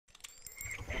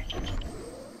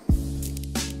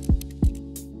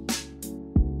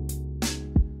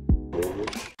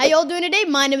y'all doing today?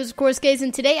 My name is, of course, KayZ,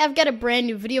 and today I've got a brand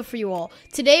new video for you all.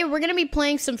 Today, we're going to be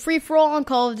playing some free-for-all on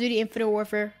Call of Duty Infinite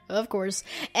Warfare, of course.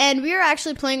 And we are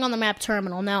actually playing on the map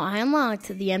Terminal. Now, I unlocked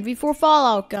the NV4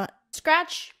 Fallout gun.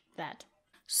 Scratch that.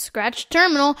 Scratch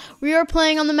Terminal. We are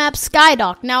playing on the map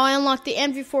Skydock. Now, I unlocked the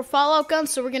NV4 Fallout gun,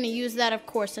 so we're going to use that, of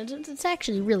course. And it's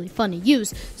actually really fun to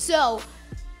use. So,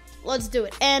 let's do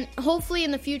it. And hopefully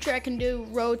in the future I can do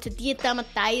road to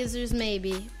demonetizers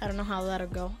maybe. I don't know how that'll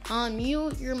go.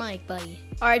 Unmute your mic, buddy.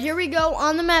 Alright, here we go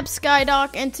on the map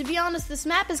Skydock. And to be honest, this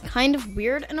map is kind of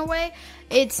weird in a way.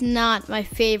 It's not my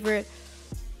favorite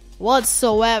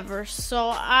whatsoever. So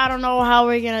I don't know how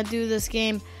we're gonna do this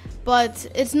game. But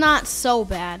it's not so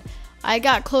bad. I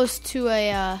got close to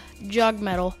a jug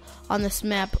medal on this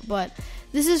map. But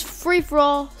this is free for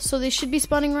all. So they should be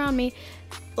spawning around me.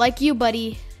 Like you,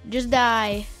 buddy. Just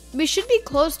die. We should be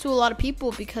close to a lot of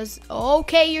people because,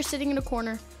 okay, you're sitting in a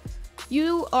corner.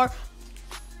 You are,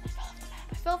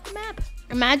 I fell off the map.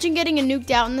 Imagine getting a nuked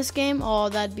out in this game. Oh,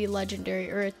 that'd be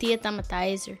legendary. Or a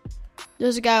demonetizer.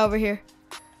 There's a guy over here.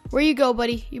 Where you go,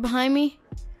 buddy? You behind me?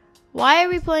 Why are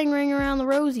we playing Ring Around the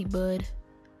Rosie, bud?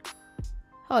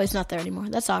 Oh, he's not there anymore.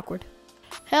 That's awkward.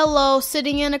 Hello,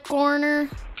 sitting in a corner.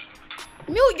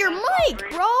 Mute your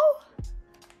mic, bro.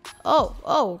 Oh,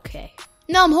 okay.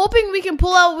 Now, I'm hoping we can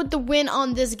pull out with the win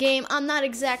on this game. I'm not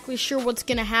exactly sure what's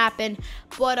going to happen,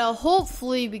 but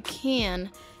hopefully we can.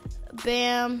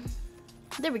 Bam.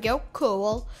 There we go.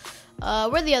 Cool.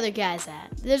 Where the other guys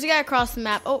at? There's a guy across the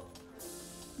map. Oh,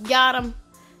 got him.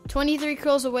 23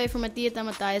 kills away from a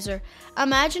demonetizer.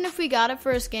 Imagine if we got it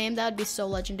first game. That would be so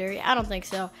legendary. I don't think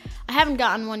so. I haven't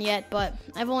gotten one yet, but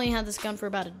I've only had this gun for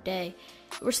about a day.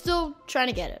 We're still trying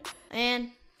to get it.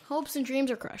 And hopes and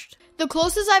dreams are crushed. The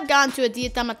closest I've gotten to a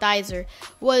demonetizer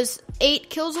was 8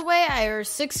 kills away, or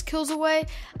 6 kills away.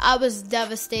 I was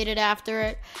devastated after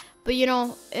it. But you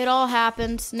know, it all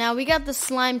happens. Now we got the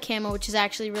slime camo, which is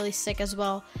actually really sick as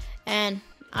well. And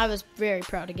I was very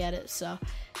proud to get it, so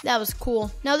that was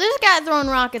cool. Now there's a guy throwing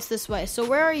rockets this way, so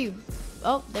where are you?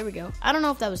 Oh, there we go. I don't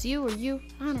know if that was you or you.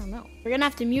 I don't know. We're gonna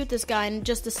have to mute this guy in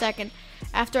just a second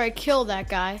after I kill that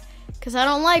guy. Because I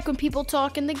don't like when people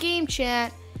talk in the game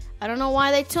chat. I don't know why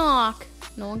they talk.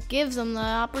 No one gives them the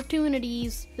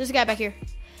opportunities. There's a guy back here.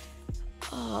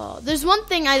 Oh, there's one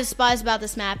thing I despise about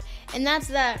this map, and that's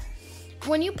that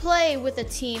when you play with a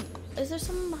team... Is there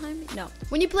someone behind me? No.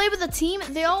 When you play with a team,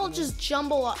 they all just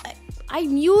jumble up. I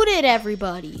muted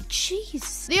everybody.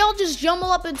 Jeez. They all just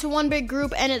jumble up into one big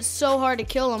group, and it's so hard to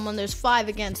kill them when there's 5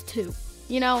 against 2.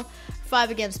 You know,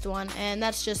 5 against 1, and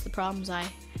that's just the problems I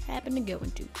happen to go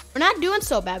into. We're not doing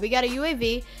so bad. We got a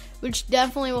UAV, which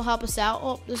definitely will help us out.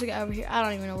 Oh, there's a guy over here. I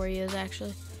don't even know where he is,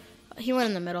 actually. He went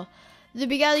in the middle.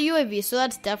 We got a UAV, so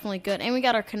that's definitely good. And we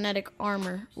got our kinetic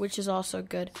armor, which is also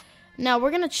good. Now, we're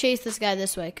going to chase this guy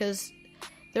this way, because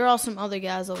there are some other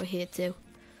guys over here, too.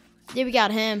 Yeah, we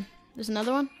got him. There's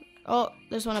another one. Oh,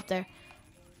 there's one up there.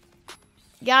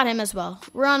 Got him as well.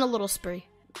 We're on a little spree.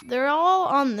 They're all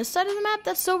on this side of the map?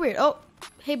 That's so weird. Oh,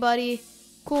 hey, buddy.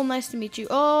 Cool, nice to meet you.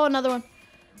 Oh, another one.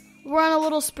 We're on a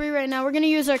little spree right now. We're going to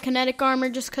use our kinetic armor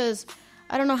just because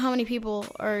I don't know how many people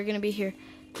are going to be here.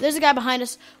 There's a guy behind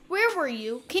us. Where were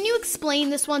you? Can you explain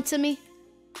this one to me?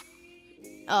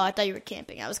 Oh, I thought you were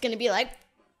camping. I was going to be like...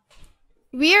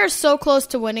 We are so close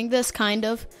to winning this, kind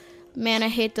of. Man, I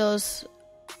hate those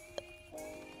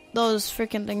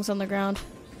freaking things on the ground.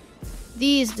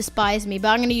 These despise me, but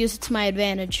I'm going to use it to my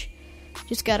advantage.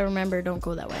 Just got to remember, don't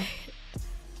go that way.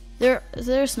 Is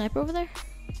there a sniper over there?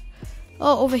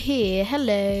 Oh, over here.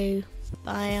 Hello.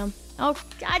 Bam. Oh,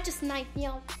 I just sniped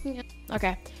you.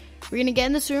 Okay. We're going to get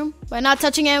in this room by not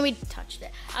touching it, and we touched it.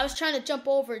 I was trying to jump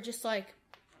over just like...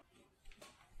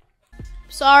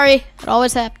 Sorry. It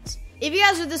always happens. If you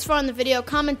guys are this far in the video,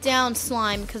 comment down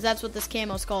slime, because that's what this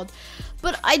camo is called.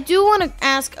 But I do want to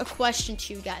ask a question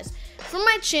to you guys. For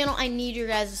my channel, I need your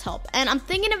guys' help. And I'm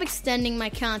thinking of extending my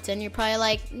content. You're probably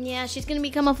like, yeah, she's going to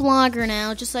become a vlogger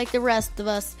now, just like the rest of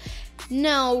us.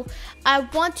 No, I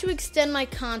want to extend my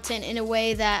content in a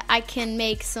way that I can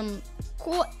make some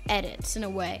cool edits in a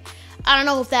way. I don't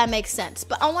know if that makes sense,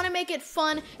 but I want to make it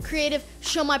fun, creative,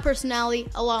 show my personality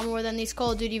a lot more than these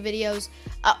Call of Duty videos.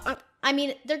 I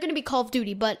mean, they're going to be Call of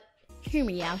Duty, but hear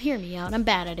me out. I'm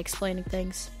bad at explaining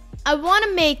things. I want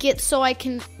to make it so I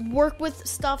can work with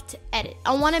stuff to edit.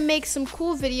 I want to make some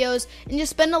cool videos and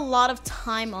just spend a lot of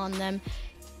time on them.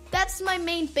 That's my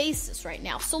main basis right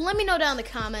now. So let me know down in the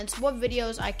comments what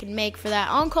videos I can make for that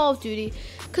on Call of Duty,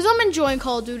 because I'm enjoying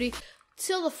Call of Duty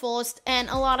till the fullest, and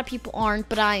a lot of people aren't,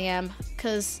 but I am,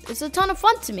 because it's a ton of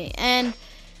fun to me. And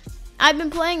I've been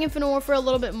playing Infinite Warfare a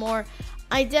little bit more.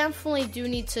 I definitely do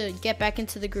need to get back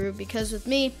into the groove, because with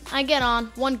me, I get on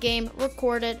one game,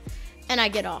 record it, and I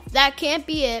get off. That can't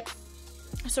be it.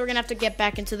 So we're gonna have to get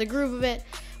back into the groove of it.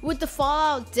 With the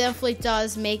Fallout, definitely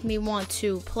does make me want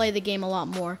to play the game a lot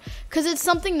more, because it's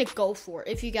something to go for,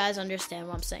 if you guys understand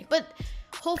what I'm saying. But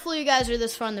hopefully you guys are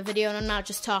this far in the video and I'm not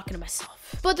just talking to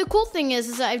myself. But the cool thing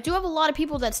is that I do have a lot of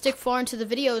people that stick far into the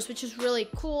videos, which is really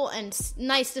cool and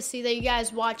nice to see that you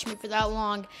guys watch me for that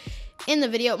long in the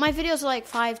video. My videos are like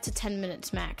 5 to 10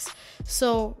 minutes max.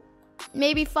 So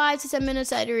maybe 5 to 10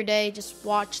 minutes out of your day, just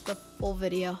watch the full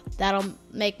video. That'll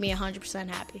make me 100%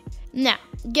 happy. Now,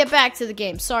 get back to the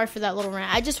game. Sorry for that little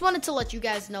rant. I just wanted to let you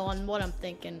guys know on what I'm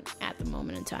thinking at the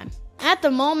moment in time. At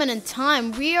the moment in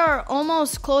time, we are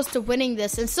almost close to winning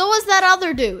this, and so is that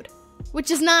other dude, which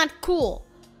is not cool.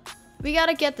 We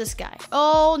gotta get this guy.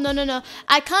 Oh, no, no, no.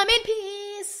 I come in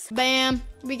peace. Bam.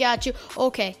 We got you.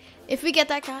 Okay. If we get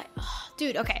that guy, oh,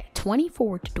 dude, okay.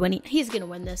 24 to 20. He's gonna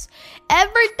win this.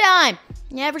 Every time.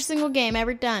 Every single game,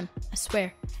 every time. I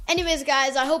swear. Anyways,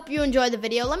 guys, I hope you enjoyed the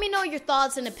video. Let me know your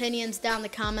thoughts and opinions down in the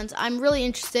comments. I'm really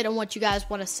interested in what you guys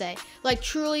want to say. Like,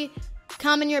 truly,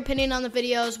 comment your opinion on the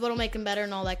videos, what'll make them better,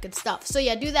 and all that good stuff. So,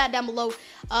 yeah, do that down below.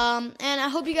 And I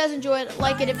hope you guys enjoyed.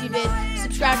 Like it if you did.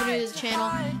 Subscribe if you're new to the channel.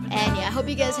 And, yeah, I hope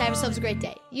you guys have yourselves a great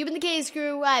day. You've been the KayZ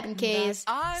crew. I've been KayZ.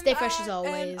 Stay fresh as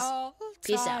always.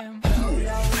 Peace out.